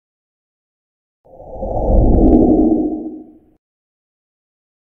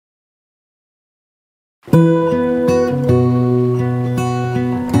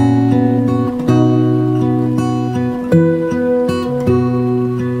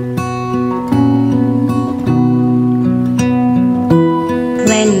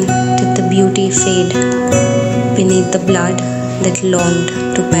fade beneath the blood that longed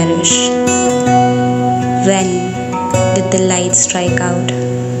to perish? When did the light strike out?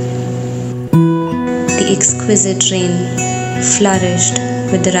 The exquisite rain flourished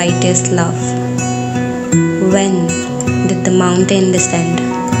with the righteous love. When did the mountain descend?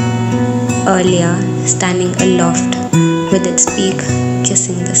 Earlier, standing aloft with its peak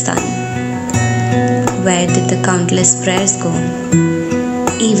kissing the sun. Where did the countless prayers go?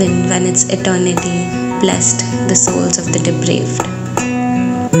 Even when its eternity blessed the souls of the depraved.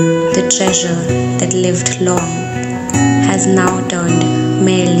 The treasure that lived long has now turned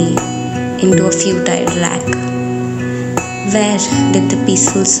merely into a futile rack. Where did the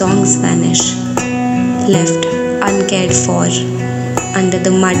peaceful songs vanish, left uncared for under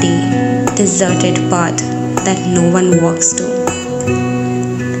the muddy, deserted path that no one walks to?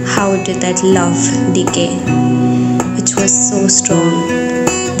 How did that love decay, which was so strong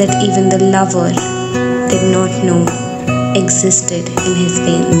that even the lover did not know existed in his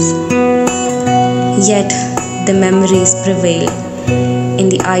veins? Yet the memories prevail in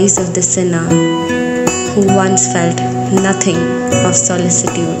the eyes of the sinner who once felt nothing of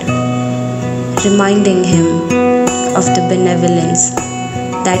solicitude, reminding him of the benevolence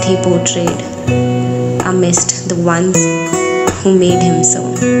that he portrayed amidst the ones who made him so.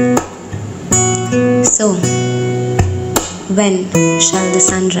 So, when shall the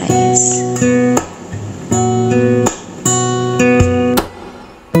sun rise?